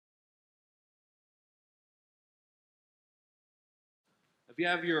If you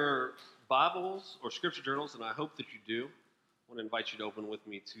have your Bibles or scripture journals, and I hope that you do, I want to invite you to open with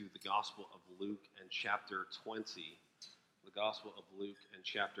me to the Gospel of Luke and chapter 20. The Gospel of Luke and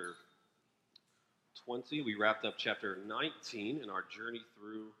chapter 20. We wrapped up chapter 19 in our journey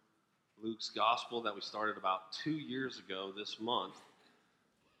through Luke's Gospel that we started about 2 years ago this month.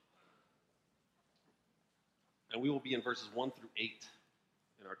 And we will be in verses 1 through 8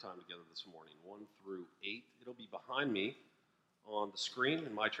 in our time together this morning. 1 through 8. It'll be behind me on the screen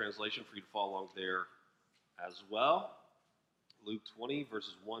in my translation for you to follow along there as well. Luke 20,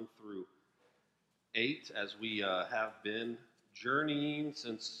 verses 1 through 8, as we have been journeying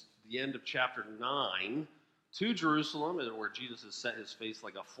since the end of chapter 9 to Jerusalem, where Jesus has set his face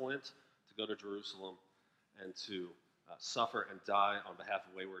like a flint to go to Jerusalem and to suffer and die on behalf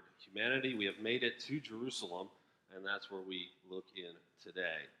of wayward humanity. We have made it to Jerusalem, and that's where we look in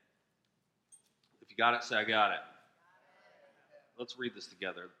today. If you got it, say, I got it. Let's read this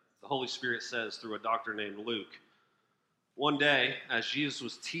together. The Holy Spirit says through a doctor named Luke, one day, as Jesus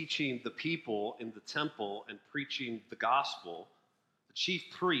was teaching the people in the temple and preaching the gospel, the chief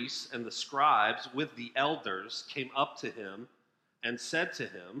priests and the scribes with the elders came up to him and said to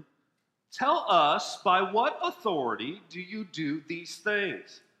him, "Tell us, by what authority do you do these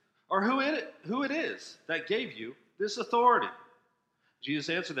things? Or who it is that gave you this authority?" Jesus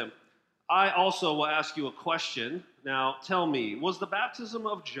answered them, "I also will ask you a question. Now tell me, was the baptism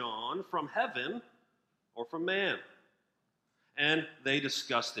of John from heaven or from man?" And they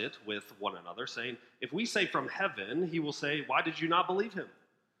discussed it with one another, saying, "If we say from heaven, he will say, 'Why did you not believe him?'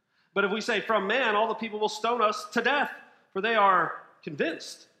 But if we say from man, all the people will stone us to death, for they are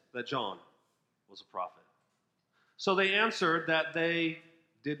convinced that John was a prophet." So they answered that they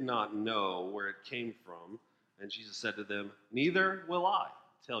did not know where it came from. And Jesus said to them, "Neither will I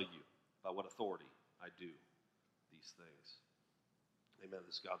tell you by what authority I do these things." Amen.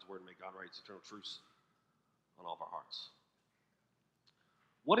 This is God's word. May God write its eternal truths on all of our hearts.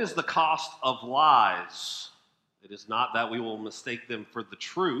 What is the cost of lies? It is not that we will mistake them for the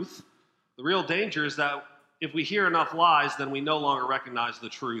truth. The real danger is that if we hear enough lies, then we no longer recognize the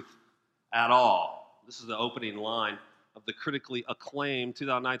truth at all. This is the opening line of the critically acclaimed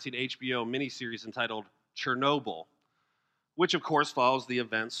 2019 HBO miniseries entitled Chernobyl, which of course follows the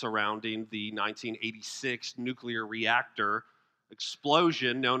events surrounding the 1986 nuclear reactor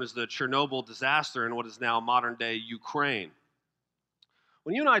explosion known as the Chernobyl disaster in what is now modern-day Ukraine.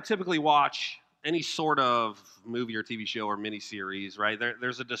 When you and I typically watch any sort of movie or TV show or miniseries, right,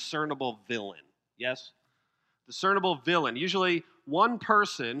 there's a discernible villain, yes? Discernible villain, usually one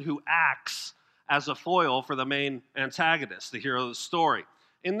person who acts as a foil for the main antagonist, the hero of the story.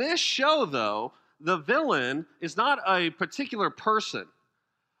 In this show, though, the villain is not a particular person,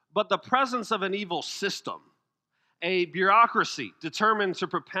 but the presence of an evil system, a bureaucracy determined to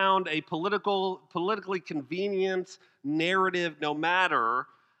propound a politically convenient narrative no matter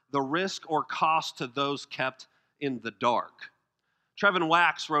the risk or cost to those kept in the dark. Trevin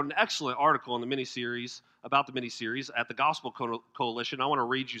Wax wrote an excellent article in the miniseries about the miniseries at the Gospel Coalition. I want to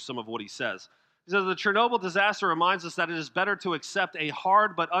read you some of what he says. He says, "The Chernobyl disaster reminds us that it is better to accept a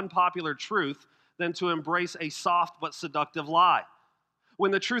hard but unpopular truth than to embrace a soft but seductive lie. When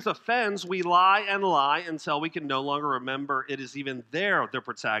the truth offends, we lie until we can no longer remember it is even there," the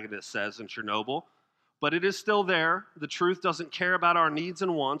protagonist says in Chernobyl. "But it is still there. The truth doesn't care about our needs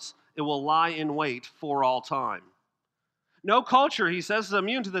and wants. It will lie in wait for all time." No culture, he says, is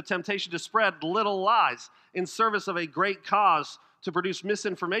immune to the temptation to spread little lies in service of a great cause to produce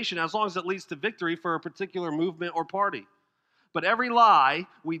misinformation as long as it leads to victory for a particular movement or party. But every lie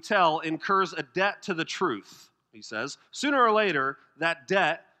we tell incurs a debt to the truth, he says. Sooner or later, that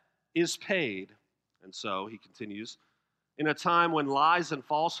debt is paid. And so, he continues, in a time when lies and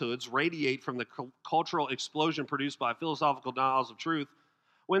falsehoods radiate from the cultural explosion produced by philosophical denials of truth,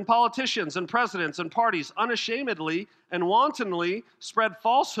 when politicians and presidents and parties unashamedly and wantonly spread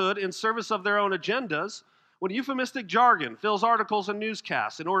falsehood in service of their own agendas, when euphemistic jargon fills articles and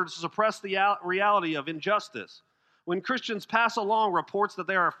newscasts in order to suppress the reality of injustice, when Christians pass along reports that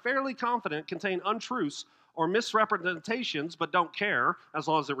they are fairly confident contain untruths or misrepresentations but don't care as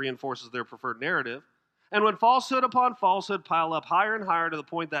long as it reinforces their preferred narrative, and when falsehood upon falsehood pile up higher and higher to the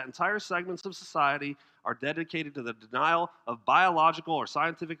point that entire segments of society are dedicated to the denial of biological or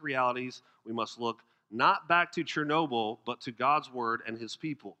scientific realities, we must look not back to Chernobyl but to God's word and his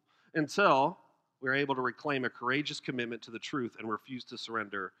people until we're able to reclaim a courageous commitment to the truth and refuse to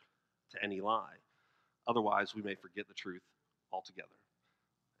surrender to any lie. Otherwise, we may forget the truth altogether.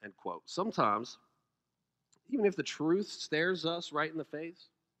 End quote. Sometimes, even if the truth stares us right in the face,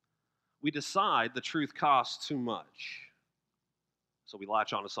 we decide the truth costs too much. So we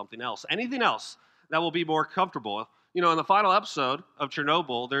latch on to something else. Anything else that will be more comfortable. You know, in the final episode of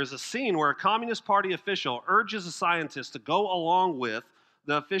Chernobyl, there's a scene where a Communist Party official urges a scientist to go along with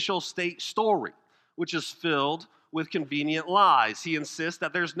the official state story, which is filled with convenient lies. He insists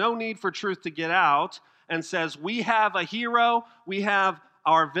that there's no need for truth to get out and says, we have a hero, we have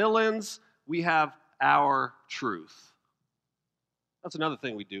our villains, we have our truth. That's another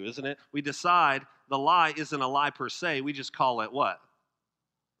thing we do, isn't it? We decide the lie isn't a lie per se. We just call it what?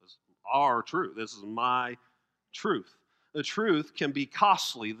 This is our truth. This is my truth. The truth can be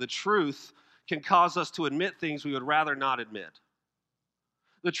costly. The truth can cause us to admit things we would rather not admit.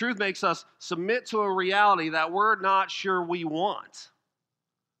 The truth makes us submit to a reality that we're not sure we want.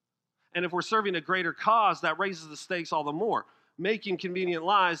 And if we're serving a greater cause, that raises the stakes all the more, making convenient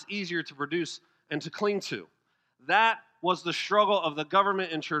lies easier to produce and to cling to. That was the struggle of the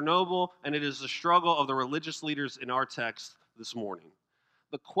government in Chernobyl, and it is the struggle of the religious leaders in our text this morning.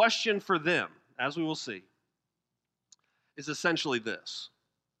 The question for them, as we will see, is essentially this.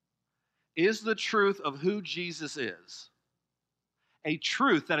 Is the truth of who Jesus is, a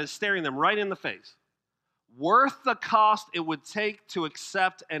truth that is staring them right in the face, worth the cost it would take to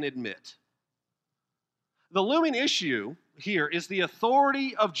accept and admit? The looming issue here is the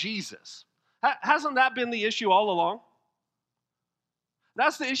authority of Jesus. Hasn't that been the issue all along?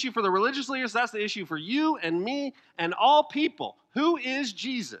 That's the issue for the religious leaders. That's the issue for you and me and all people. Who is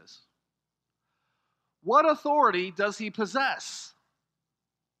Jesus? What authority does he possess?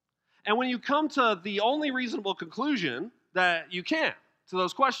 And when you come to the only reasonable conclusion that you can to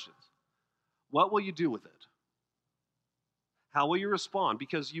those questions, what will you do with it? How will you respond?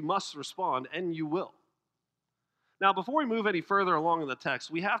 Because you must respond, and you will. Now, before we move any further along in the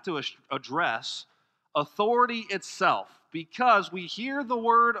text, we have to address authority itself, because we hear the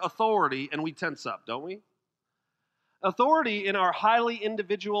word authority and we tense up, don't we? Authority in our highly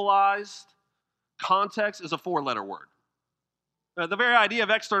individualized context is a four-letter word. The very idea of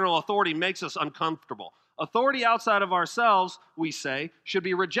external authority makes us uncomfortable. Authority outside of ourselves, we say, should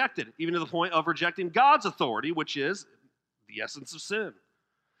be rejected, even to the point of rejecting God's authority, which is the essence of sin.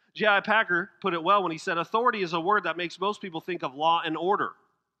 J.I. Packer put it well when he said, authority is a word that makes most people think of law and order,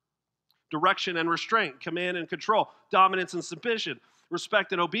 direction and restraint, command and control, dominance and submission,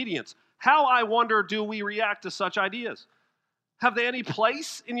 respect and obedience. How, I wonder, do we react to such ideas? Have they any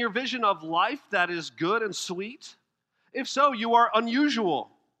place in your vision of life that is good and sweet? If so, you are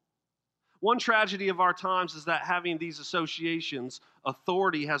unusual. One tragedy of our times is that having these associations,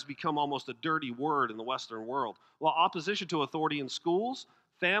 authority has become almost a dirty word in the Western world, while opposition to authority in schools,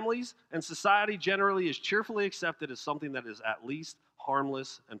 families, and society generally is cheerfully accepted as something that is at least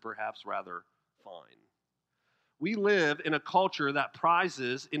harmless and perhaps rather fine. We live in a culture that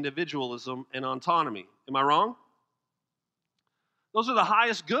prizes individualism and autonomy. Am I wrong? Those are the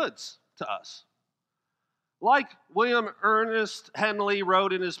highest goods to us. Like William Ernest Henley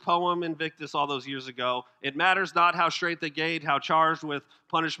wrote in his poem Invictus all those years ago, it matters not how straight the gate, how charged with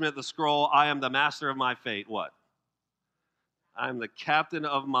punishment the scroll, I am the master of my fate. What? I am the captain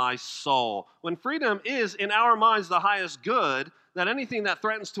of my soul. When freedom is, in our minds, the highest good, that anything that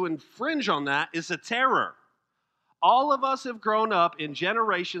threatens to infringe on that is a terror. All of us have grown up in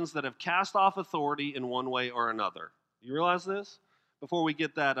generations that have cast off authority in one way or another. You realize this? Before we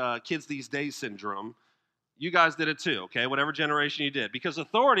get that kids these days syndrome, you guys did it too, okay? Whatever generation you did. Because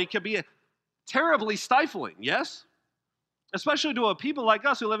authority can be terribly stifling, yes? Especially to a people like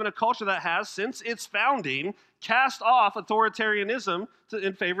us who live in a culture that has, since its founding, cast off authoritarianism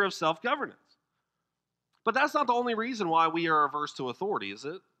in favor of self-governance. But that's not the only reason why we are averse to authority, is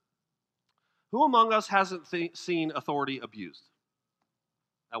it? Who among us hasn't seen authority abused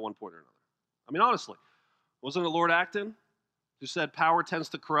at one point or another? I mean, honestly, wasn't it Lord Acton who said power tends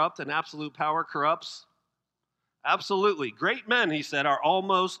to corrupt and absolute power corrupts? Absolutely. Great men, he said, are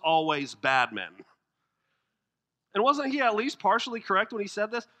almost always bad men. And wasn't he at least partially correct when he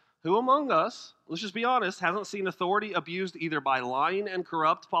said this? Who among us, let's just be honest, hasn't seen authority abused either by lying and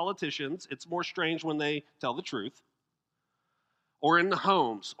corrupt politicians? It's more strange when they tell the truth. Or in the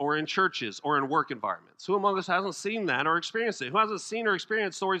homes, or in churches, or in work environments. Who among us hasn't seen that or experienced it? Who hasn't seen or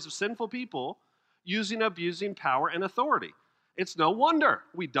experienced stories of sinful people using, abusing power and authority? It's no wonder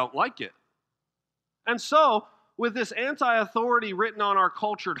we don't like it. And so, with this anti-authority written on our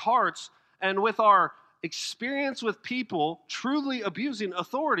cultured hearts, and with our experience with people truly abusing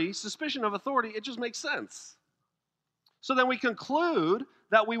authority, suspicion of authority, it just makes sense. So then we conclude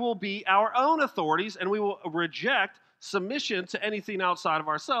that we will be our own authorities and we will reject submission to anything outside of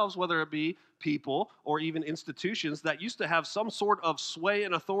ourselves, whether it be people or even institutions that used to have some sort of sway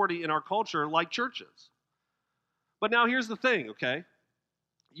and authority in our culture, like churches. But now here's the thing, okay?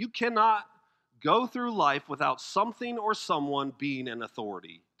 You cannot go through life without something or someone being an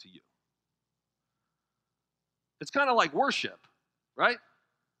authority to you. It's kind of like worship, right?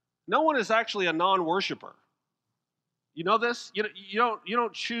 No one is actually a non-worshiper. You know this? You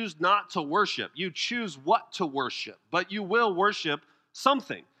don't choose not to worship. You choose what to worship, but you will worship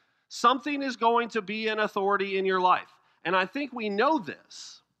something. Something is going to be an authority in your life. And I think we know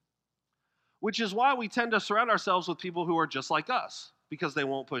this, which is why we tend to surround ourselves with people who are just like us, because they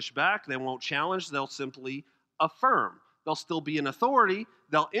won't push back, they won't challenge, they'll simply affirm. They'll still be an authority,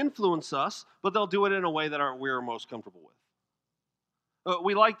 they'll influence us, but they'll do it in a way that we're most comfortable with.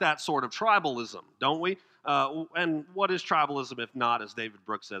 We like that sort of tribalism, don't we? And what is tribalism if not, as David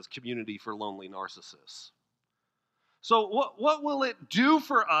Brooks says, community for lonely narcissists? So what will it do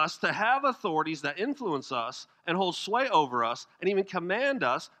for us to have authorities that influence us and hold sway over us and even command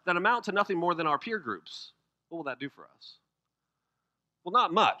us that amount to nothing more than our peer groups? What will that do for us? Well,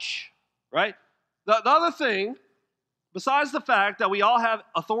 not much, right? The other thing, besides the fact that we all have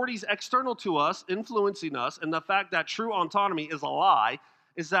authorities external to us influencing us, and the fact that true autonomy is a lie,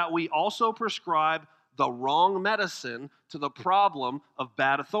 is that we also prescribe the wrong medicine to the problem of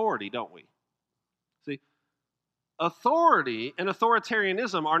bad authority, don't we? See, authority and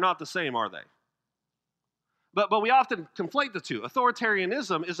authoritarianism are not the same, are they? But we often conflate the two.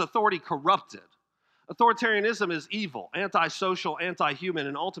 Authoritarianism is authority corrupted. Authoritarianism is evil, antisocial, anti-human,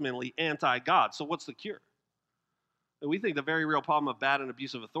 and ultimately anti-God. So what's the cure? And we think the very real problem of bad and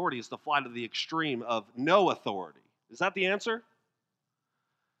abusive authority is to fly to the extreme of no authority. Is that the answer?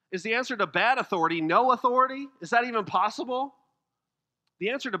 Is the answer to bad authority no authority? Is that even possible? The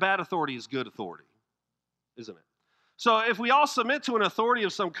answer to bad authority is good authority, isn't it? So if we all submit to an authority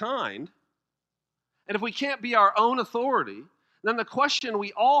of some kind, and if we can't be our own authority, then the question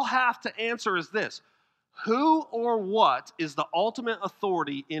we all have to answer is this: who or what is the ultimate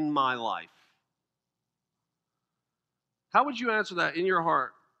authority in my life? How would you answer that in your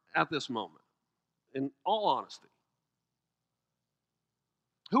heart at this moment, in all honesty?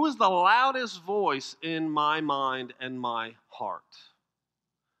 Who is the loudest voice in my mind and my heart?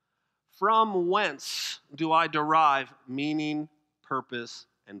 From whence do I derive meaning, purpose,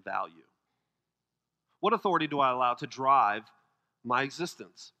 and value? What authority do I allow to drive my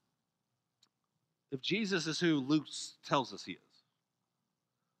existence? If Jesus is who Luke tells us he is,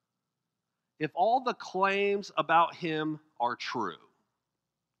 if all the claims about him are true,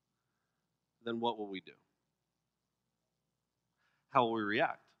 then what will we do? How will we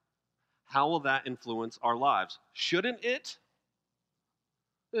react? How will that influence our lives? Shouldn't it?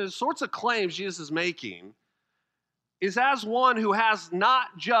 The sorts of claims Jesus is making is as one who has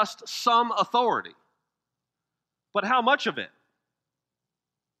not just some authority, but how much of it?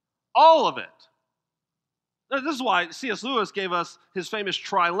 All of it. This is why C.S. Lewis gave us his famous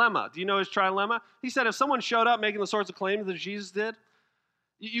trilemma. Do you know his trilemma? He said if someone showed up making the sorts of claims that Jesus did,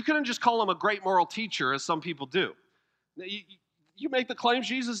 you couldn't just call him a great moral teacher, as some people do. You make the claims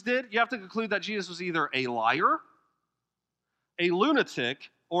Jesus did, you have to conclude that Jesus was either a liar, a lunatic,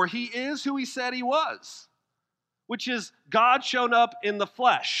 or he is who he said he was, which is God shown up in the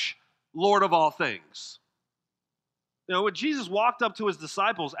flesh, Lord of all things. You know, when Jesus walked up to his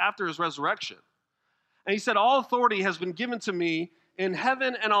disciples after his resurrection, and he said, all authority has been given to me in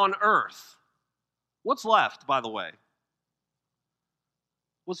heaven and on earth. What's left, by the way?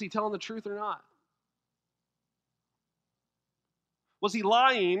 Was he telling the truth or not? Was he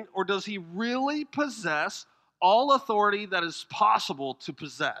lying, or does he really possess all authority that is possible to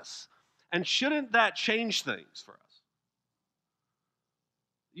possess? And shouldn't that change things for us?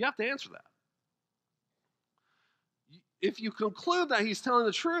 You have to answer that. If you conclude that he's telling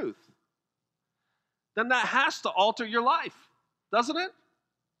the truth, then that has to alter your life, doesn't it?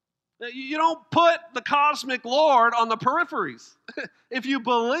 You don't put the cosmic Lord on the peripheries if you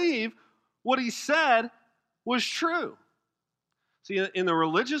believe what he said was true. See, in the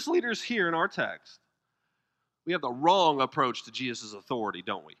religious leaders here in our text, we have the wrong approach to Jesus' authority,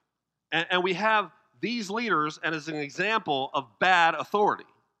 don't we? And we have these leaders as an example of bad authority.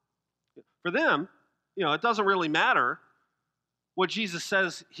 For them, it doesn't really matter what Jesus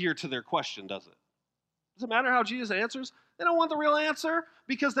says here to their question, does it? Does it matter how Jesus answers? They don't want the real answer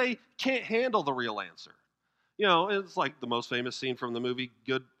because they can't handle the real answer. It's like the most famous scene from the movie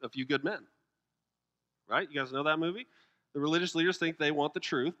A Few Good Men. Right? You guys know that movie? The religious leaders think they want the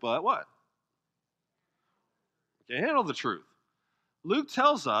truth, but what? They can't handle the truth. Luke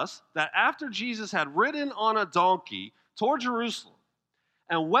tells us that after Jesus had ridden on a donkey toward Jerusalem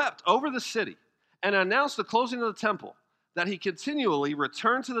and wept over the city and announced the closing of the temple, that he continually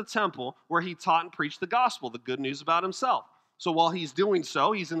returned to the temple where he taught and preached the gospel, the good news about himself. So while he's doing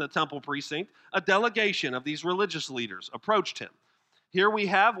so, he's in the temple precinct, a delegation of these religious leaders approached him. Here we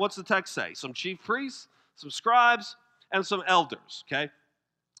have, what's the text say? Some chief priests, some scribes, and some elders, okay?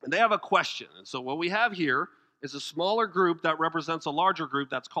 And they have a question. And so what we have here is a smaller group that represents a larger group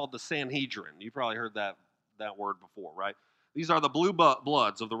that's called the Sanhedrin. You probably heard that word before, right? These are the blue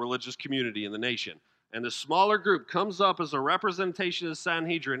bloods of the religious community in the nation. And the smaller group comes up as a representation of the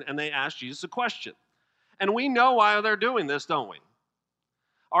Sanhedrin, and they ask Jesus a question. And we know why they're doing this, don't we?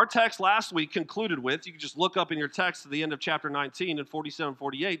 Our text last week concluded with, you can just look up in your text at the end of chapter 19 and 47,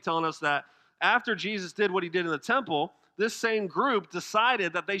 48, telling us that after Jesus did what he did in the temple, this same group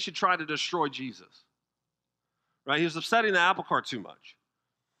decided that they should try to destroy Jesus. Right? He was upsetting the apple cart too much.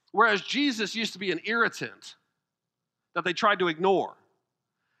 Whereas Jesus used to be an irritant that they tried to ignore.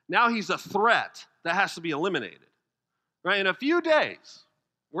 Now he's a threat that has to be eliminated. Right? In a few days,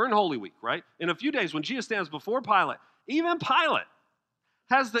 we're in Holy Week, right? In a few days, when Jesus stands before Pilate, even Pilate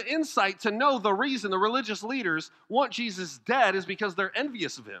has the insight to know the reason the religious leaders want Jesus dead is because they're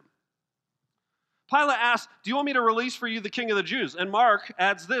envious of him. Pilate asks, do you want me to release for you the King of the Jews? And Mark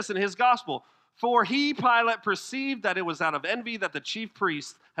adds this in his gospel, for he, Pilate, perceived that it was out of envy that the chief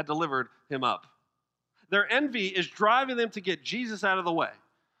priests had delivered him up. Their envy is driving them to get Jesus out of the way.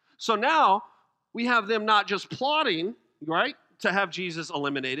 So now we have them not just plotting, right, to have Jesus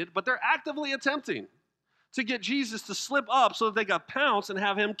eliminated, but they're actively attempting to get Jesus to slip up so that they got pounced and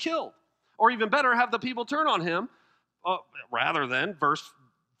have him killed. Or even better, have the people turn on him, rather than, verse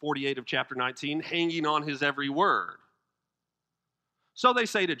 48 of chapter 19, hanging on his every word. So they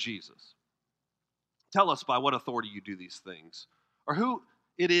say to Jesus, tell us by what authority you do these things, or who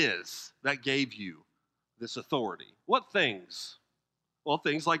it is that gave you this authority. What things? Well,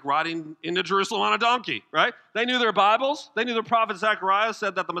 things like riding into Jerusalem on a donkey, right? They knew their Bibles. They knew the prophet Zechariah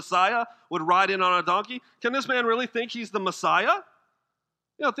said that the Messiah would ride in on a donkey. Can this man really think he's the Messiah?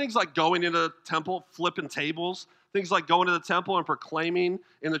 You know, things like going into the temple, flipping tables, things like going to the temple and proclaiming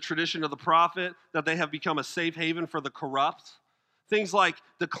in the tradition of the prophet that they have become a safe haven for the corrupt. Things like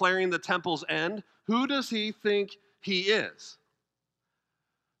declaring the temple's end. Who does he think he is?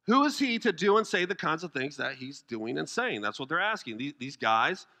 Who is he to do and say the kinds of things that he's doing and saying? That's what they're asking. These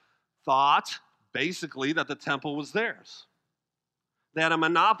guys thought, basically, that the temple was theirs. They had a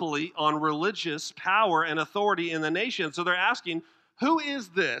monopoly on religious power and authority in the nation. So they're asking, who is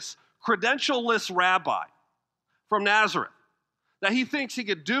this credential-less rabbi from Nazareth that he thinks he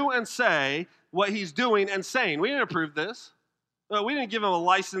could do and say what he's doing and saying? We didn't approve this. We didn't give him a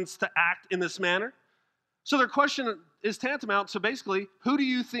license to act in this manner. So their question is tantamount to basically, who do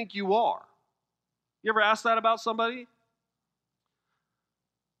you think you are? You ever ask that about somebody?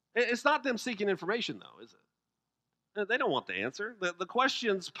 It's not them seeking information, though, is it? They don't want the answer. The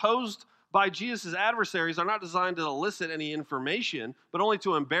questions posed by Jesus' adversaries are not designed to elicit any information, but only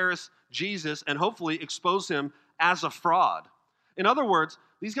to embarrass Jesus and hopefully expose him as a fraud. In other words,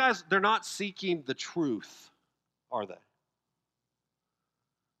 these guys, they're not seeking the truth, are they?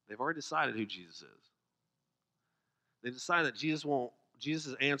 They've already decided who Jesus is. They've decided that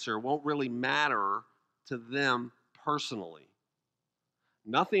Jesus' answer won't really matter to them personally.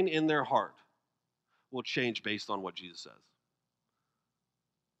 Nothing in their heart will change based on what Jesus says.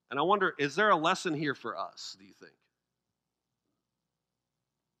 And I wonder, is there a lesson here for us, do you think?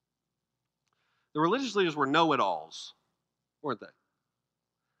 The religious leaders were know-it-alls, weren't they?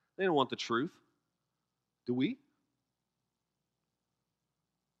 They didn't want the truth. Do we?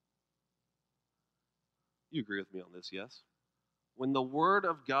 You agree with me on this, yes? When the word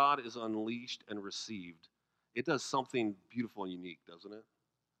of God is unleashed and received, it does something beautiful and unique, doesn't it?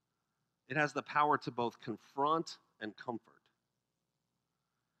 It has the power to both confront and comfort.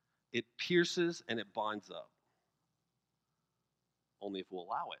 It pierces and it binds up. Only if we'll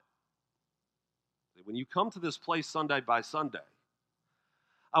allow it. When you come to this place Sunday by Sunday,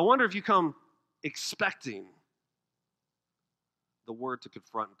 I wonder if you come expecting the word to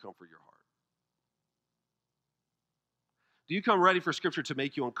confront and comfort your heart. Do you come ready for Scripture to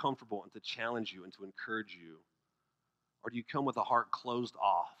make you uncomfortable and to challenge you and to encourage you? Or do you come with a heart closed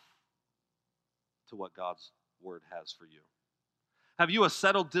off to what God's word has for you? Have you a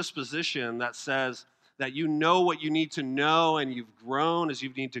settled disposition that says that you know what you need to know and you've grown as you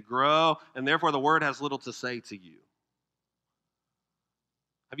need to grow, and therefore the word has little to say to you?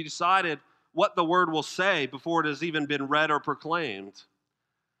 Have you decided what the word will say before it has even been read or proclaimed?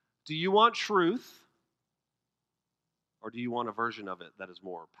 Do you want truth? Or do you want a version of it that is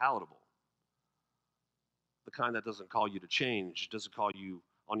more palatable? The kind that doesn't call you to change, doesn't call you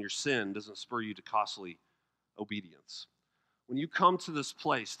on your sin, doesn't spur you to costly obedience. When you come to this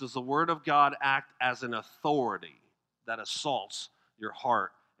place, does the Word of God act as an authority that assaults your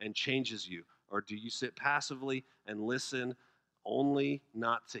heart and changes you? Or do you sit passively and listen only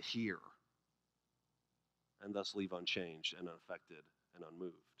not to hear, and thus leave unchanged and unaffected and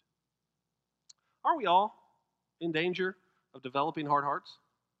unmoved? Are we all in danger of developing hard hearts?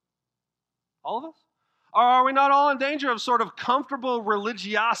 All of us? Or are we not all in danger of sort of comfortable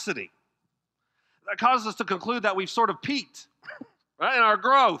religiosity that causes us to conclude that we've sort of peaked, right, in our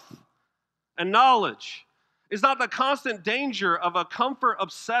growth and knowledge? Is not the constant danger of a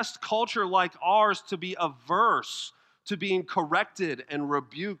comfort-obsessed culture like ours to be averse to being corrected and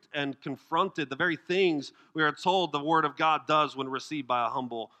rebuked and confronted, the very things we are told the Word of God does when received by a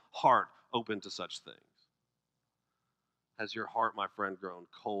humble heart open to such things? Has your heart, my friend, grown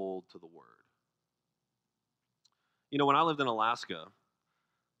cold to the Word? You know, when I lived in Alaska,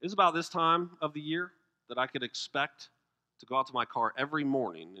 it was about this time of the year that I could expect to go out to my car every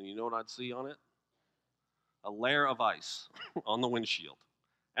morning, and you know what I'd see on it? A layer of ice on the windshield.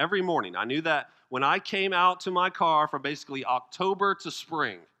 Every morning. I knew that when I came out to my car from basically October to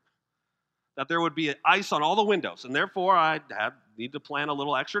spring, that there would be ice on all the windows, and therefore I'd need to plan a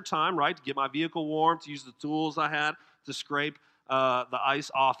little extra time, right, to get my vehicle warm, to use the tools I had to scrape the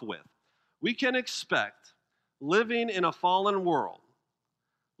ice off with. We can expect, living in a fallen world,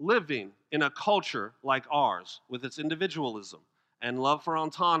 living in a culture like ours with its individualism and love for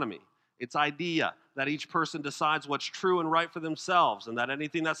autonomy, its idea that each person decides what's true and right for themselves, and that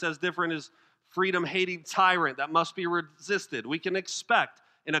anything that says different is freedom-hating tyrant that must be resisted. We can expect,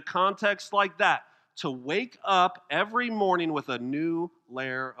 in a context like that, to wake up every morning with a new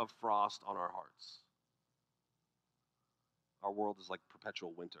layer of frost on our hearts. Our world is like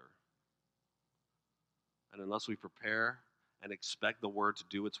perpetual winter. And unless we prepare and expect the Word to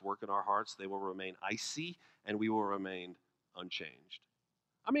do its work in our hearts, they will remain icy and we will remain unchanged.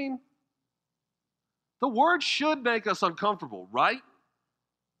 I mean, the Word should make us uncomfortable, right?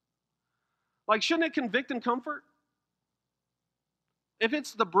 Like, shouldn't it convict and comfort? If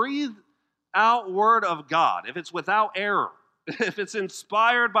it's the breathed out Word of God, if it's without error, if it's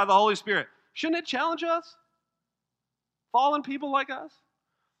inspired by the Holy Spirit, shouldn't it challenge us? Fallen people like us?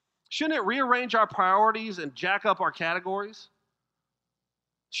 Shouldn't it rearrange our priorities and jack up our categories?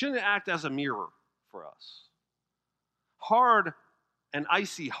 Shouldn't it act as a mirror for us? Hard and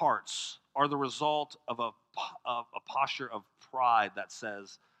icy hearts are the result of a posture of pride that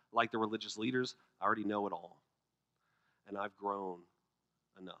says, like the religious leaders, I already know it all, and I've grown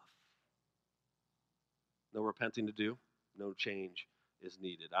enough. No repenting to do, no change is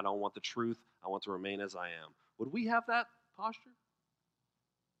needed. I don't want the truth, I want to remain as I am. Would we have that posture?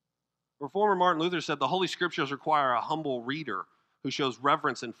 Reformer Martin Luther said the Holy Scriptures require a humble reader who shows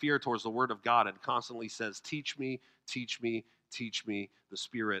reverence and fear towards the Word of God and constantly says, teach me, teach me, teach me. The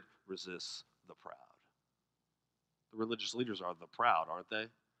Spirit resists the proud. The religious leaders are the proud, aren't they?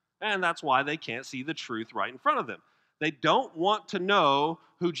 And that's why they can't see the truth right in front of them. They don't want to know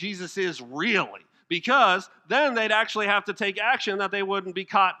who Jesus is really, because then they'd actually have to take action that they wouldn't be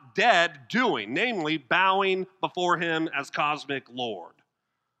caught dead doing, namely bowing before him as cosmic Lord.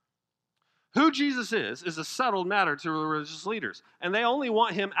 Who Jesus is a settled matter to religious leaders, and they only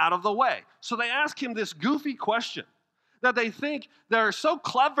want him out of the way. So they ask him this goofy question that they think they're so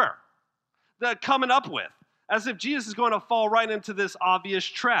clever that coming up with, as if Jesus is going to fall right into this obvious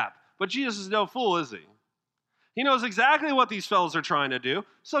trap. But Jesus is no fool, is he? He knows exactly what these fellows are trying to do.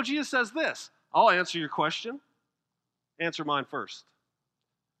 So Jesus says this, I'll answer your question. Answer mine first.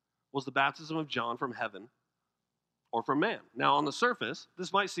 Was the baptism of John from heaven or from man? Now, on the surface,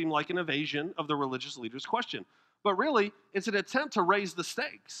 this might seem like an evasion of the religious leader's question, but really, it's an attempt to raise the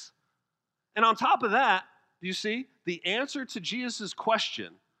stakes. And on top of that, do you see, the answer to Jesus'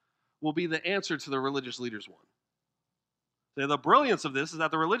 question will be the answer to the religious leaders' one. So the brilliance of this is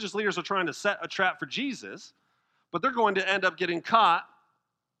that the religious leaders are trying to set a trap for Jesus, but they're going to end up getting caught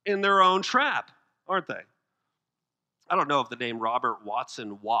in their own trap, aren't they? I don't know if the name Robert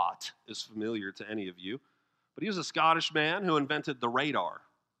Watson Watt is familiar to any of you, but he was a Scottish man who invented the radar.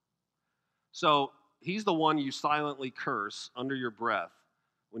 So he's the one you silently curse under your breath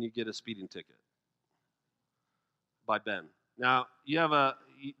when you get a speeding ticket. By Ben. Now you have a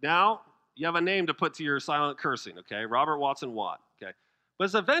name to put to your silent cursing, okay? Robert Watson Watt, okay? But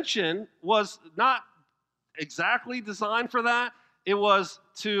his invention was not exactly designed for that.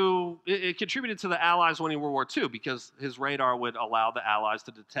 It contributed to the Allies winning World War II because his radar would allow the Allies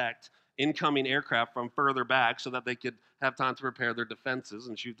to detect incoming aircraft from further back so that they could have time to prepare their defenses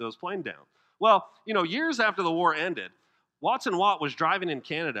and shoot those planes down. Well, years after the war ended, Watson Watt was driving in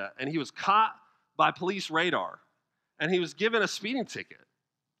Canada and he was caught by police radar and he was given a speeding ticket.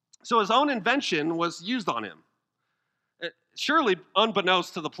 So his own invention was used on him. Surely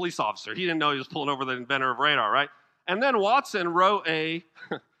unbeknownst to the police officer. He didn't know he was pulling over the inventor of radar, right? And then Watson wrote a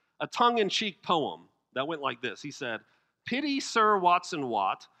tongue-in-cheek poem that went like this. He said, "Pity Sir Watson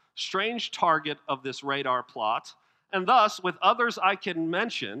Watt, strange target of this radar plot, and thus, with others I can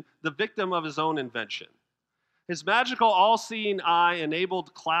mention, the victim of his own invention. His magical all-seeing eye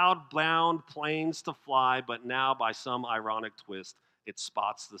enabled cloud-bound planes to fly, but now, by some ironic twist, it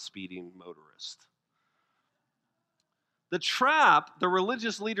spots the speeding motorist." The trap the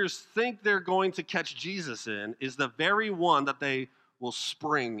religious leaders think they're going to catch Jesus in is the very one that they will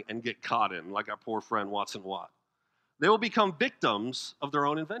spring and get caught in, like our poor friend Watson Watt. They will become victims of their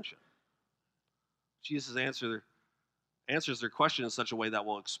own invention. Jesus answers their question in such a way that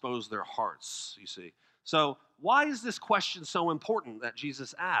will expose their hearts, you see. So why is this question so important that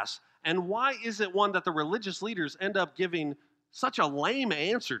Jesus asks? And why is it one that the religious leaders end up giving such a lame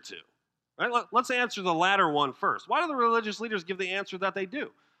answer to? Right? Let's answer the latter one first. Why do the religious leaders give the answer that they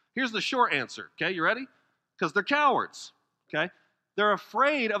do? Here's the short answer, okay? You ready? Because they're cowards, okay? They're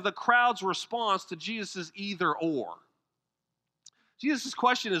afraid of the crowd's response to Jesus' either or. Jesus'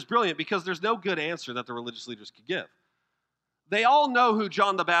 question is brilliant because there's no good answer that the religious leaders could give. They all know who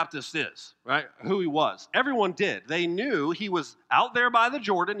John the Baptist is, right? Who he was. Everyone did. They knew he was out there by the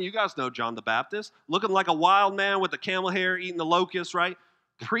Jordan. You guys know John the Baptist, looking like a wild man with the camel hair, eating the locusts, right?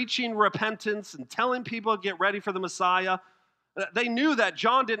 Preaching repentance and telling people to get ready for the Messiah. They knew that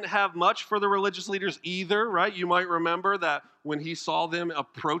John didn't have much for the religious leaders either, right? You might remember that when he saw them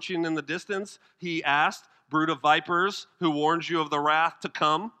approaching in the distance, he asked, "Brood of vipers, who warns you of the wrath to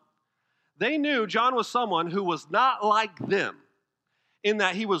come?" They knew John was someone who was not like them in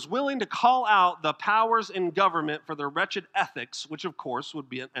that he was willing to call out the powers in government for their wretched ethics, which of course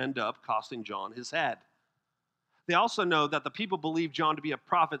would end up costing John his head. They also know that the people believed John to be a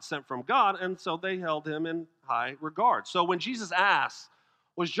prophet sent from God, and so they held him in high regard. So when Jesus asks,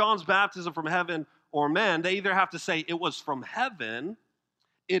 was John's baptism from heaven or men, they either have to say it was from heaven,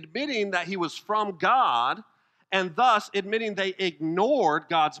 admitting that he was from God, and thus admitting they ignored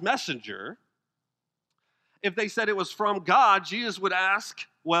God's messenger. If they said it was from God, Jesus would ask,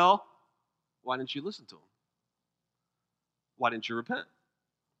 well, why didn't you listen to him? Why didn't you repent?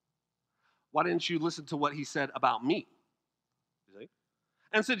 Why didn't you listen to what he said about me? You see?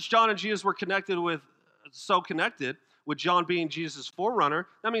 And since John and Jesus were connected with John being Jesus' forerunner,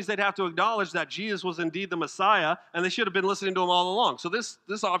 that means they'd have to acknowledge that Jesus was indeed the Messiah, and they should have been listening to him all along. So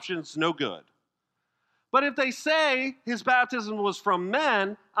this option's no good. But if they say his baptism was from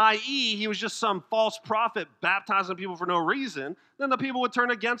men, i.e., he was just some false prophet baptizing people for no reason, then the people would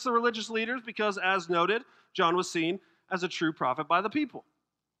turn against the religious leaders because, as noted, John was seen as a true prophet by the people.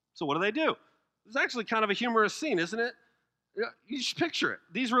 So what do? It's actually kind of a humorous scene, isn't it? You just picture it.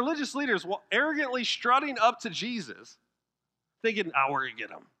 These religious leaders arrogantly strutting up to Jesus, thinking, we're going to get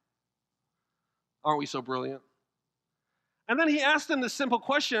him. Aren't we so brilliant? And then he asked them this simple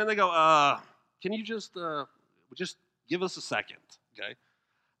question, and they go, can you just give us a second, okay?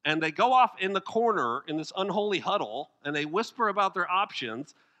 And they go off in the corner in this unholy huddle, and they whisper about their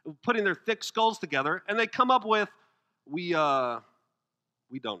options, putting their thick skulls together, and they come up with, we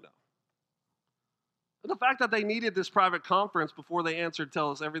don't know. But the fact that they needed this private conference before they answered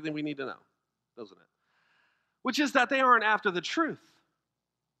tells us everything we need to know, doesn't it? Which is that they aren't after the truth,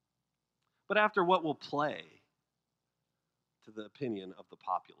 but after what will play to the opinion of the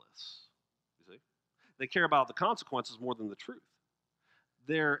populace. You see? They care about the consequences more than the truth.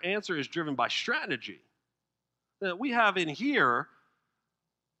 Their answer is driven by strategy. That we have in here,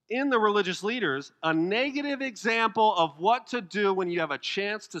 in the religious leaders, a negative example of what to do when you have a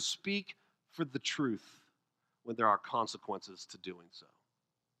chance to speak for the truth when there are consequences to doing so.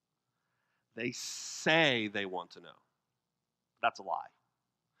 They say they want to know. That's a lie.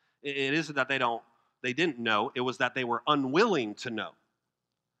 It isn't that they didn't know, it was that they were unwilling to know.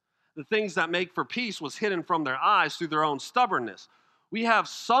 The things that make for peace was hidden from their eyes through their own stubbornness. We have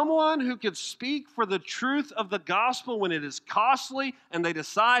someone who could speak for the truth of the gospel when it is costly, and they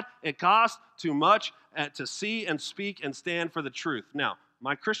decide it costs too much to see and speak and stand for the truth. Now,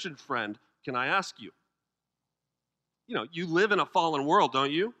 my Christian friend, can I ask you? You live in a fallen world,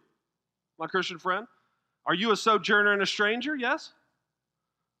 don't you, my Christian friend? Are you a sojourner and a stranger? Yes?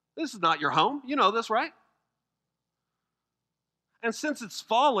 This is not your home. You know this, right? And since it's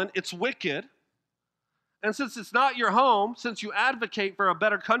fallen, it's wicked. And since it's not your home, since you advocate for a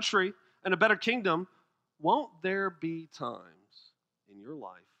better country and a better kingdom, won't there be times in your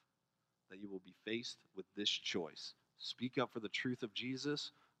life that you will be faced with this choice? Speak up for the truth of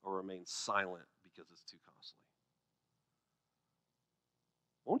Jesus or remain silent because it's too costly?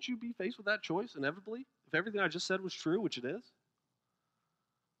 Won't you be faced with that choice inevitably if everything I just said was true, which it is,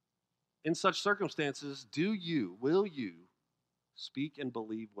 in such circumstances, will you speak and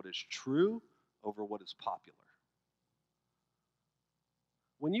believe what is true over what is popular?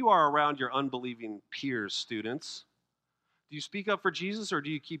 When you are around your unbelieving peers, students, do you speak up for Jesus or do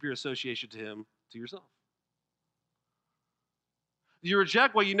you keep your association to him to yourself? Do you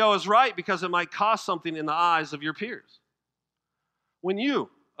reject what you know is right because it might cost something in the eyes of your peers? When you,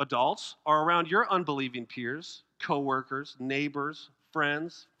 adults, are around your unbelieving peers, coworkers, neighbors,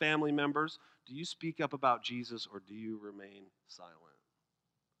 friends, family members, do you speak up about Jesus or do you remain silent?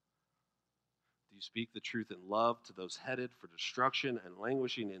 Do you speak the truth in love to those headed for destruction and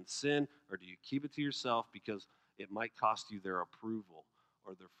languishing in sin, or do you keep it to yourself because it might cost you their approval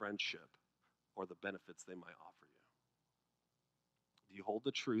or their friendship or the benefits they might offer you? Do you hold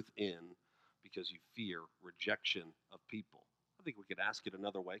the truth in because you fear rejection of people? I think we could ask it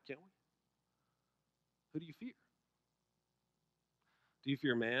another way, can't we? Who do you fear? Do you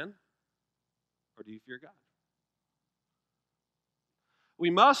fear man or do you fear God? We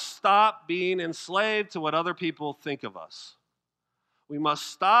must stop being enslaved to what other people think of us. We must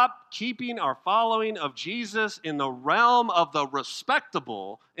stop keeping our following of Jesus in the realm of the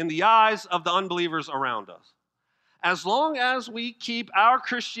respectable in the eyes of the unbelievers around us. As long as we keep our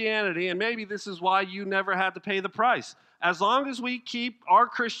Christianity, and maybe this is why you never had to pay the price, as long as we keep our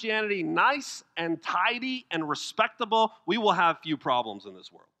Christianity nice and tidy and respectable, we will have few problems in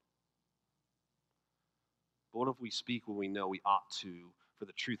this world. But what if we speak when we know we ought to for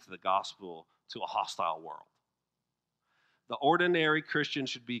the truth of the gospel to a hostile world? The ordinary Christian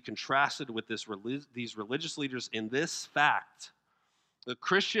should be contrasted with these religious leaders in this fact. The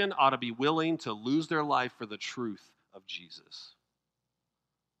Christian ought to be willing to lose their life for the truth of Jesus.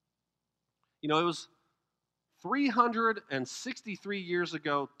 You know, it was 363 years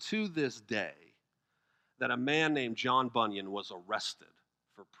ago to this day that a man named John Bunyan was arrested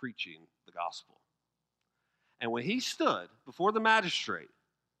for preaching the gospel. And when he stood before the magistrate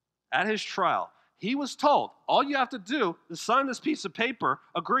at his trial, he was told, all you have to do is sign this piece of paper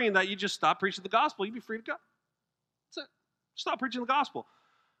agreeing that you just stop preaching the gospel. You'd be free to go. That's it. Stop preaching the gospel.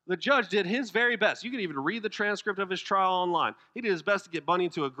 The judge did his very best. You can even read the transcript of his trial online. He did his best to get Bunyan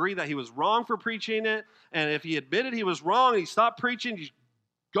to agree that he was wrong for preaching it. And if he admitted he was wrong and he stopped preaching, you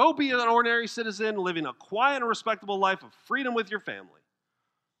go be an ordinary citizen, living a quiet and respectable life of freedom with your family.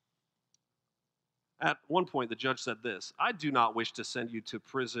 At one point, the judge said this, "I do not wish to send you to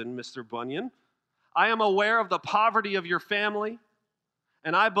prison, Mr. Bunyan. I am aware of the poverty of your family,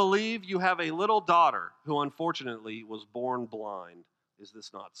 and I believe you have a little daughter who unfortunately was born blind. Is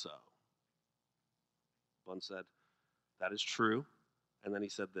this not so?" Bunyan said, "That is true." And then he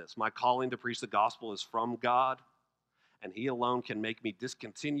said this, "My calling to preach the gospel is from God, and he alone can make me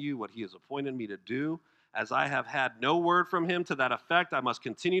discontinue what he has appointed me to do. As I have had no word from him to that effect, I must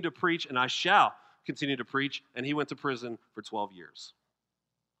continue to preach, and I shall continue to preach." And he went to prison for 12 years.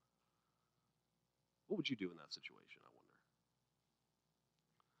 What would you do in that situation, I wonder?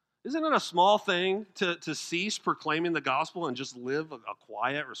 Isn't it a small thing to cease proclaiming the gospel and just live a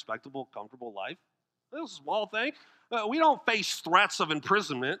quiet, respectable, comfortable life? It's a small thing. We don't face threats of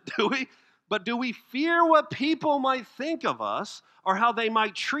imprisonment, do we? But do we fear what people might think of us or how they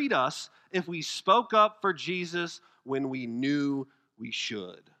might treat us if we spoke up for Jesus when we knew we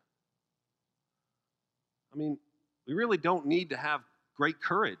should? I mean, we really don't need to have great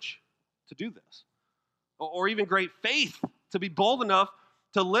courage to do this, or even great faith to be bold enough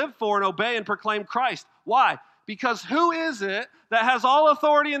to live for and obey and proclaim Christ. Why? Because who is it that has all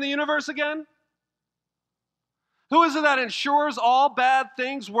authority in the universe again? Who is it that ensures all bad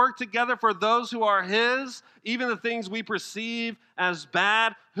things work together for those who are his, even the things we perceive as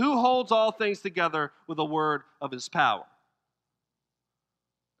bad? Who holds all things together with the word of his power?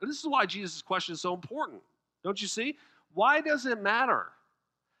 And this is why Jesus' question is so important. Don't you see? Why does it matter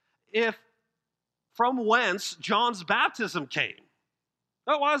if from whence John's baptism came?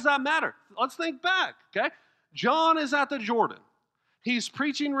 Why does that matter? Let's think back, okay? John is at the Jordan. He's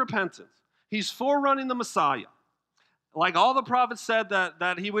preaching repentance. He's forerunning the Messiah, like all the prophets said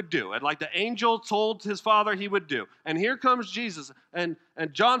that he would do, and like the angel told his father he would do. And here comes Jesus, and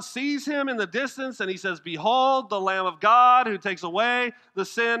John sees him in the distance, and he says, "Behold, the Lamb of God who takes away the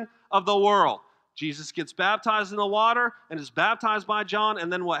sin of the world." Jesus gets baptized in the water and is baptized by John,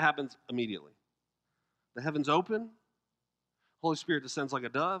 and then what happens immediately? The heavens open, Holy Spirit descends like a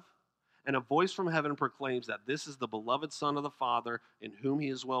dove, and a voice from heaven proclaims that this is the beloved Son of the Father in whom he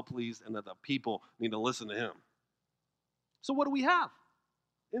is well pleased, and that the people need to listen to him. So what do we have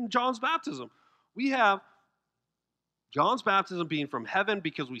in John's baptism? We have John's baptism being from heaven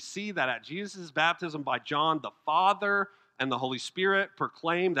because we see that at Jesus' baptism by John, the Father and the Holy Spirit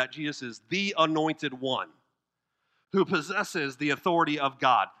proclaim that Jesus is the anointed one who possesses the authority of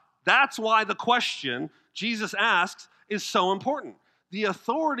God. That's why the question Jesus asks is so important. The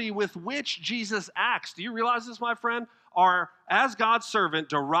authority with which Jesus acts, do you realize this, my friend, are, as God's servant,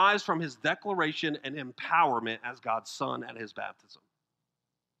 derives from his declaration and empowerment as God's son at his baptism.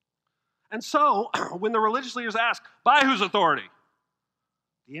 And so, when the religious leaders ask, by whose authority?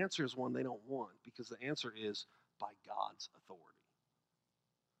 The answer is one they don't want, because the answer is by God's authority,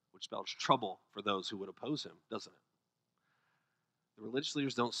 which spells trouble for those who would oppose him, doesn't it? The religious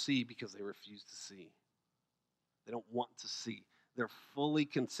leaders don't see because they refuse to see. They don't want to see. They're fully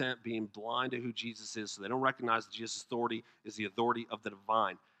content being blind to who Jesus is, so they don't recognize that Jesus' authority is the authority of the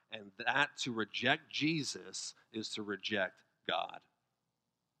divine. And that to reject Jesus is to reject God.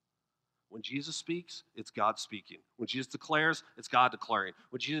 When Jesus speaks, it's God speaking. When Jesus declares, it's God declaring.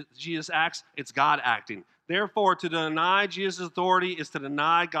 When Jesus acts, it's God acting. Therefore, to deny Jesus' authority is to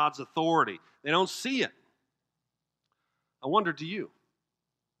deny God's authority. They don't see it. I wonder, do you?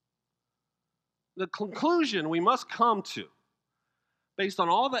 The conclusion we must come to, based on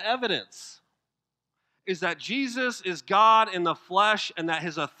all the evidence, is that Jesus is God in the flesh and that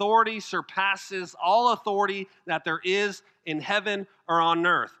his authority surpasses all authority that there is in heaven or on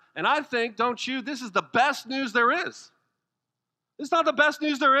earth. And I think, don't you, this is the best news there is. It's not the best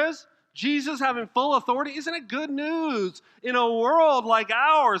news there is. Jesus having full authority, isn't it good news in a world like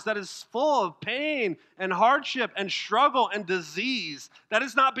ours that is full of pain and hardship and struggle and disease, that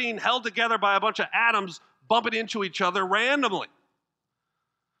is not being held together by a bunch of atoms bumping into each other randomly,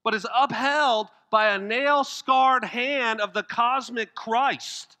 but is upheld by a nail-scarred hand of the cosmic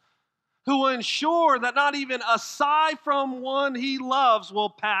Christ, who will ensure that not even a sigh from one he loves will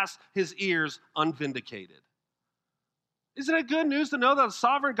pass his ears unvindicated. Isn't it good news to know that the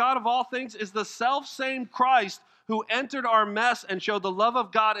sovereign God of all things is the self-same Christ who entered our mess and showed the love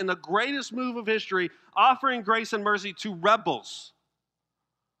of God in the greatest move of history, offering grace and mercy to rebels,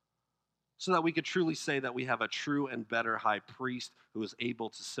 so that we could truly say that we have a true and better high priest who is able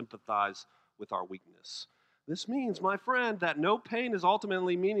to sympathize with our weakness. This means, my friend, that no pain is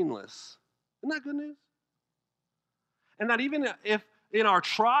ultimately meaningless. Isn't that good news? And that even if in our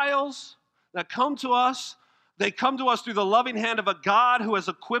trials that come to us, they come to us through the loving hand of a God who has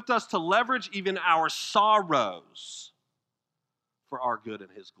equipped us to leverage even our sorrows for our good and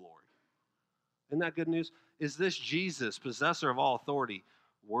his glory. Isn't that good news? Is this Jesus, possessor of all authority,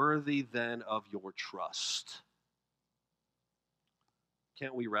 worthy then of your trust?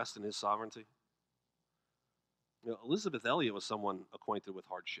 Can't we rest in his sovereignty? You know, Elizabeth Elliot was someone acquainted with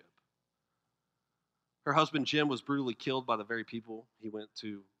hardship. Her husband Jim was brutally killed by the very people he went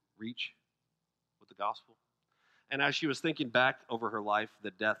to reach with the gospel. And as she was thinking back over her life,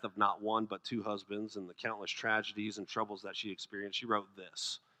 the death of not one but two husbands and the countless tragedies and troubles that she experienced, she wrote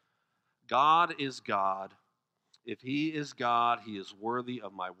this: God is God. If he is God, he is worthy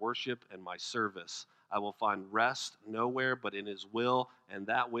of my worship and my service. I will find rest nowhere but in his will, and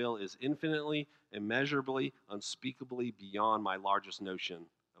that will is infinitely, immeasurably, unspeakably beyond my largest notion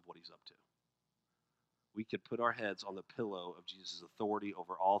of what he's up to. We could put our heads on the pillow of Jesus' authority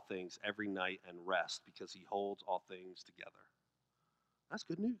over all things every night and rest because he holds all things together. That's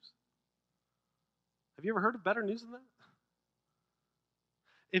good news. Have you ever heard of better news than that?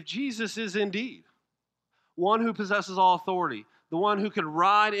 If Jesus is indeed one who possesses all authority, the one who could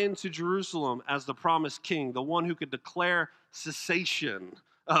ride into Jerusalem as the promised king, the one who could declare cessation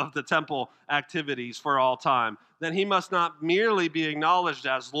of the temple activities for all time, then he must not merely be acknowledged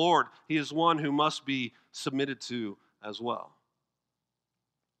as Lord, he is one who must be submitted to as well.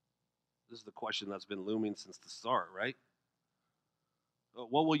 This is the question that's been looming since the start, right?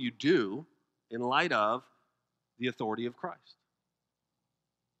 What will you do in light of the authority of Christ?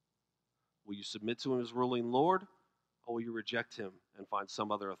 Will you submit to him as ruling Lord, or will you reject him and find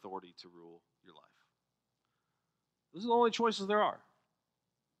some other authority to rule your life? Those are the only choices there are.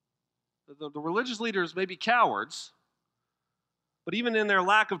 The religious leaders may be cowards, but even in their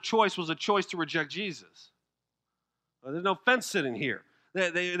lack of choice was a choice to reject Jesus. There's no fence sitting here.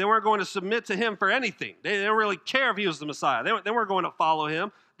 They weren't going to submit to him for anything. They didn't really care if he was the Messiah. They weren't going to follow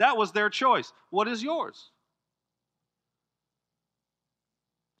him. That was their choice. What is yours?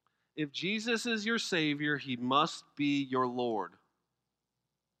 If Jesus is your Savior, he must be your Lord.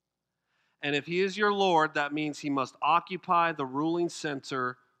 And if he is your Lord, that means he must occupy the ruling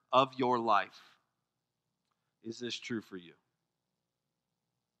center of your life. Is this true for you?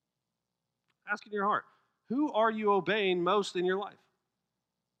 Ask in your heart, who are you obeying most in your life?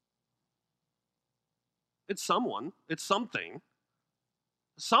 It's someone. It's something.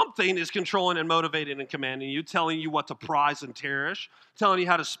 Something is controlling and motivating and commanding you, telling you what to prize and cherish, telling you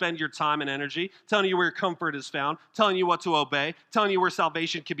how to spend your time and energy, telling you where your comfort is found, telling you what to obey, telling you where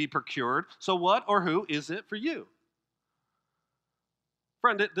salvation can be procured. So what or who is it for you?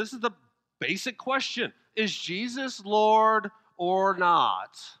 Friend, this is the basic question. Is Jesus Lord or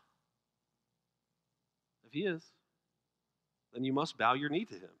not? If he is, then you must bow your knee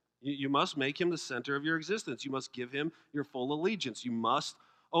to him. You must make him the center of your existence. You must give him your full allegiance. You must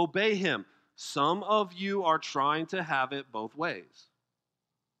obey him. Some of you are trying to have it both ways.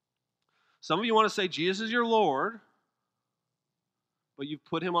 Some of you want to say Jesus is your Lord, but you've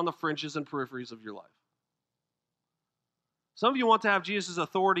put him on the fringes and peripheries of your life. Some of you want to have Jesus'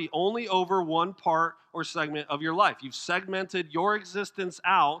 authority only over one part or segment of your life. You've segmented your existence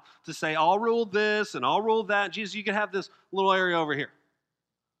out to say, I'll rule this and I'll rule that. Jesus, you can have this little area over here.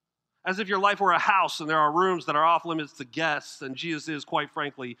 As if your life were a house and there are rooms that are off limits to guests, and Jesus is, quite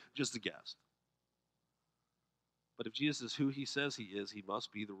frankly, just a guest. But if Jesus is who he says he is, he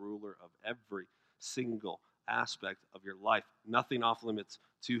must be the ruler of every single aspect of your life. Nothing off limits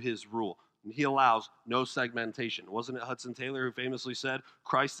to his rule. He allows no segmentation. Wasn't it Hudson Taylor who famously said,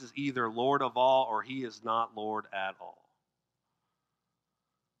 Christ is either Lord of all or he is not Lord at all?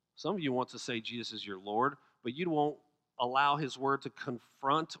 Some of you want to say Jesus is your Lord, but you won't allow his word to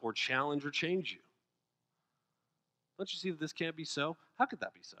confront or challenge or change you. Don't you see that this can't be so? How could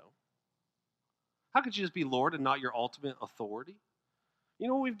that be so? How could Jesus be Lord and not your ultimate authority? You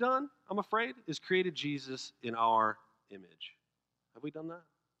know what we've done, I'm afraid, is created Jesus in our image. Have we done that?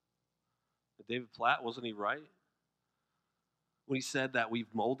 David Platt, wasn't he right? When he said that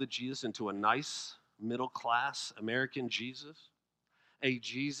we've molded Jesus into a nice, middle-class American Jesus, a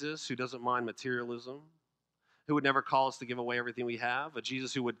Jesus who doesn't mind materialism, who would never call us to give away everything we have, a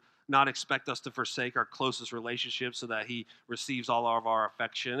Jesus who would not expect us to forsake our closest relationships so that he receives all of our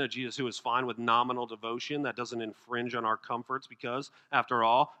affection, a Jesus who is fine with nominal devotion that doesn't infringe on our comforts because, after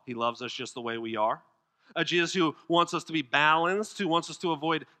all, he loves us just the way we are. A Jesus who wants us to be balanced, who wants us to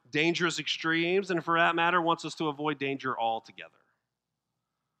avoid dangerous extremes, and for that matter, wants us to avoid danger altogether.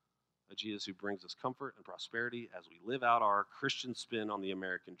 A Jesus who brings us comfort and prosperity as we live out our Christian spin on the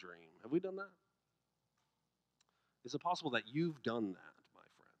American dream. Have we done that? Is it possible that you've done that, my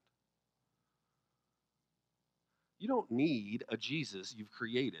friend? You don't need a Jesus you've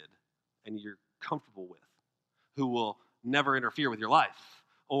created and you're comfortable with, who will never interfere with your life,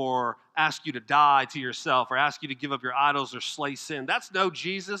 or ask you to die to yourself, or ask you to give up your idols or slay sin. That's no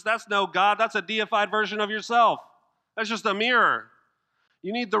Jesus. That's no God. That's a deified version of yourself. That's just a mirror.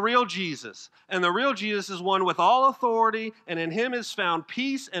 You need the real Jesus. And the real Jesus is one with all authority, and in him is found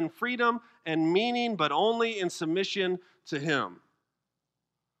peace and freedom and meaning, but only in submission to him.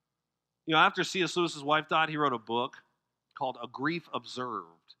 You know, after C.S. Lewis's wife died, he wrote a book called A Grief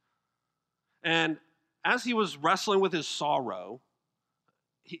Observed. And as he was wrestling with his sorrow,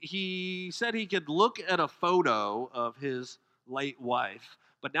 he said he could look at a photo of his late wife,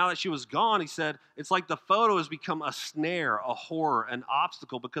 but now that she was gone, he said, it's like the photo has become a snare, a horror, an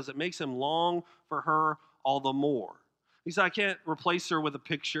obstacle, because it makes him long for her all the more. He said, I can't replace her with a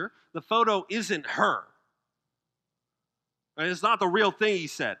picture. The photo isn't her. Right? It's not the real thing, he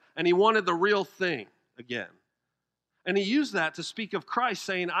said. And he wanted the real thing again. And he used that to speak of Christ,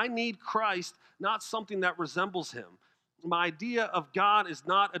 saying, I need Christ, not something that resembles him. My idea of God is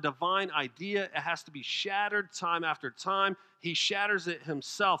not a divine idea. It has to be shattered time after time. He shatters it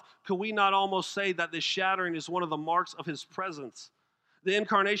himself. Could we not almost say that this shattering is one of the marks of his presence? The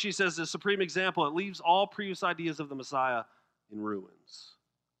incarnation, he says, is a supreme example. It leaves all previous ideas of the Messiah in ruins.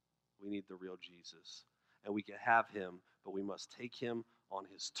 We need the real Jesus. And we can have him, but we must take him on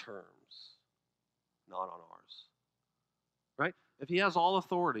his terms, not on ours. Right? If he has all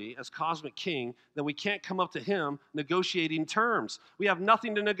authority as cosmic king, then we can't come up to him negotiating terms. We have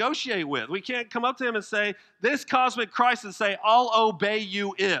nothing to negotiate with. We can't come up to him and say, this cosmic Christ, and say, I'll obey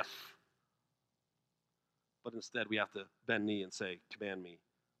you if. But instead, we have to bend knee and say, command me,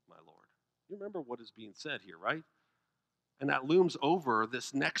 my Lord. You remember what is being said here, right? And that looms over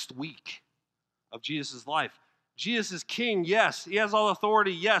this next week of Jesus' life. Jesus is king, yes. He has all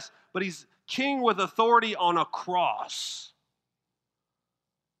authority, yes. But he's king with authority on a cross.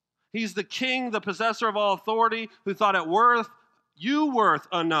 He's the king, the possessor of all authority, who thought it worth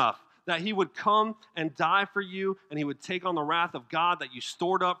enough that he would come and die for you, and he would take on the wrath of God that you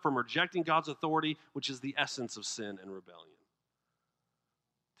stored up from rejecting God's authority, which is the essence of sin and rebellion.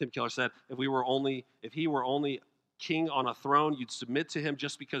 Tim Keller said, if he were only king on a throne, you'd submit to him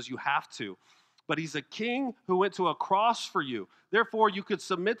just because you have to. But he's a king who went to a cross for you. Therefore, you could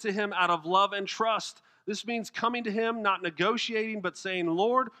submit to him out of love and trust, This means coming to him, not negotiating, but saying,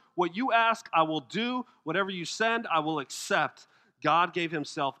 Lord, what you ask, I will do. Whatever you send, I will accept. God gave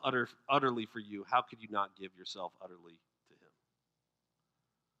himself utterly for you. How could you not give yourself utterly to him?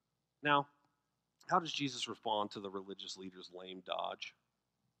 Now, how does Jesus respond to the religious leaders' lame dodge?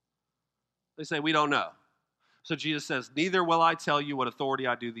 They say, we don't know. So Jesus says, neither will I tell you what authority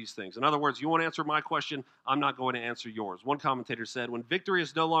I do these things. In other words, you won't answer my question, I'm not going to answer yours. One commentator said, when victory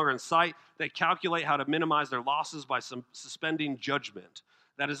is no longer in sight, they calculate how to minimize their losses by suspending judgment.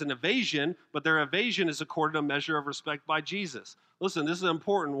 That is an evasion, but their evasion is accorded a measure of respect by Jesus. Listen, this is an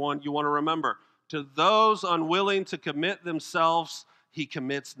important one you want to remember. To those unwilling to commit themselves, he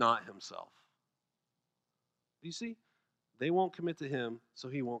commits not himself. Do you see? They won't commit to him, so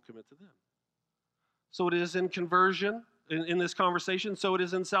he won't commit to them. So it is in conversion, in this conversation, so it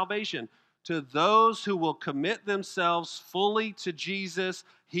is in salvation. To those who will commit themselves fully to Jesus,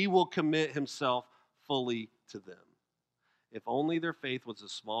 he will commit himself fully to them. If only their faith was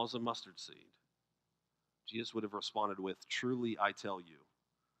as small as a mustard seed, Jesus would have responded with, truly I tell you.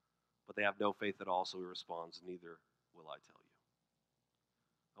 But they have no faith at all, so he responds, neither will I tell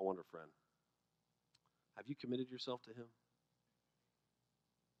you. I wonder, friend, have you committed yourself to him?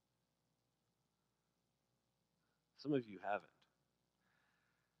 Some of you haven't.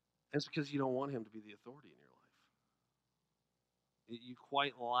 And it's because you don't want him to be the authority in your life. You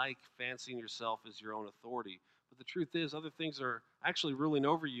quite like fancying yourself as your own authority. But the truth is, other things are actually ruling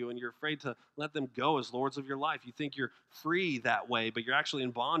over you, and you're afraid to let them go as lords of your life. You think you're free that way, but you're actually in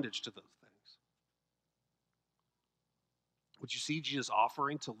bondage to those things. Would you see Jesus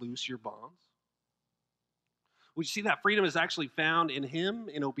offering to loose your bonds? Would you see that freedom is actually found in him,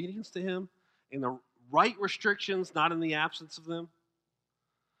 in obedience to him, in the right restrictions, not in the absence of them?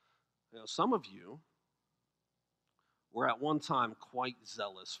 You know, some of you were at one time quite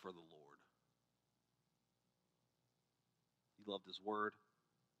zealous for the Lord. You loved his word.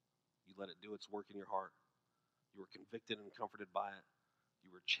 You let it do its work in your heart. You were convicted and comforted by it.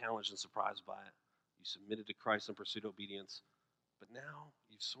 You were challenged and surprised by it. You submitted to Christ and pursued obedience. But now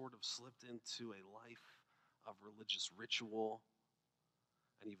you've sort of slipped into a life of religious ritual,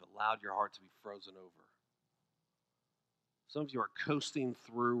 and you've allowed your heart to be frozen over. Some of you are coasting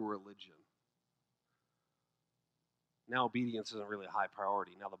through religion. Now obedience isn't really a high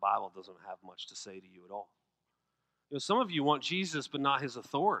priority. Now the Bible doesn't have much to say to you at all. You know, some of you want Jesus, but not his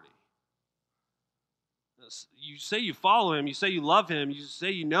authority. You say you follow him, you say you love him, you say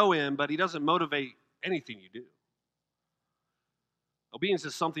you know him, but he doesn't motivate anything you do. Obedience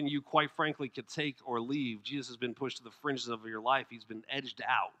is something you, quite frankly, could take or leave. Jesus has been pushed to the fringes of your life. He's been edged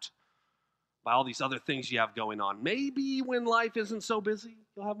out by all these other things you have going on. Maybe when life isn't so busy,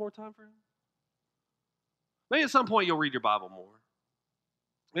 you'll have more time for him. Maybe at some point you'll read your Bible more.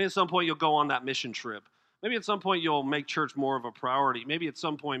 Maybe at some point you'll go on that mission trip. Maybe at some point you'll make church more of a priority. Maybe at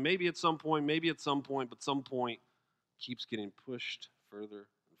some point, but some point keeps getting pushed further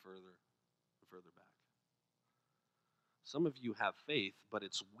and further and further back. Some of you have faith, but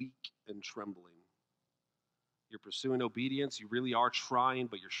it's weak and trembling. You're pursuing obedience. You really are trying,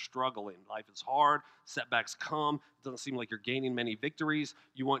 but you're struggling. Life is hard. Setbacks come. It doesn't seem like you're gaining many victories.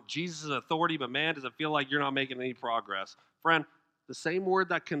 You want Jesus' authority, but man, does it feel like you're not making any progress. Friend, the same word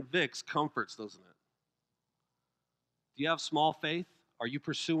that convicts comforts, doesn't it? Do you have small faith? Are you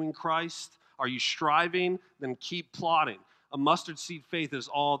pursuing Christ? Are you striving? Then keep plodding. A mustard seed faith is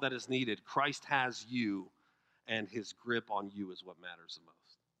all that is needed. Christ has you, and his grip on you is what matters the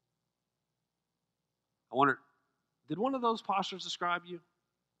most. I wonder, did one of those postures describe you?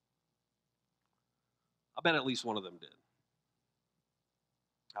 I bet at least one of them did.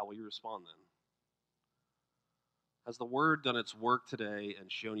 How will you respond then? Has the word done its work today and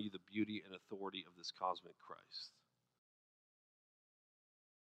shown you the beauty and authority of this cosmic Christ?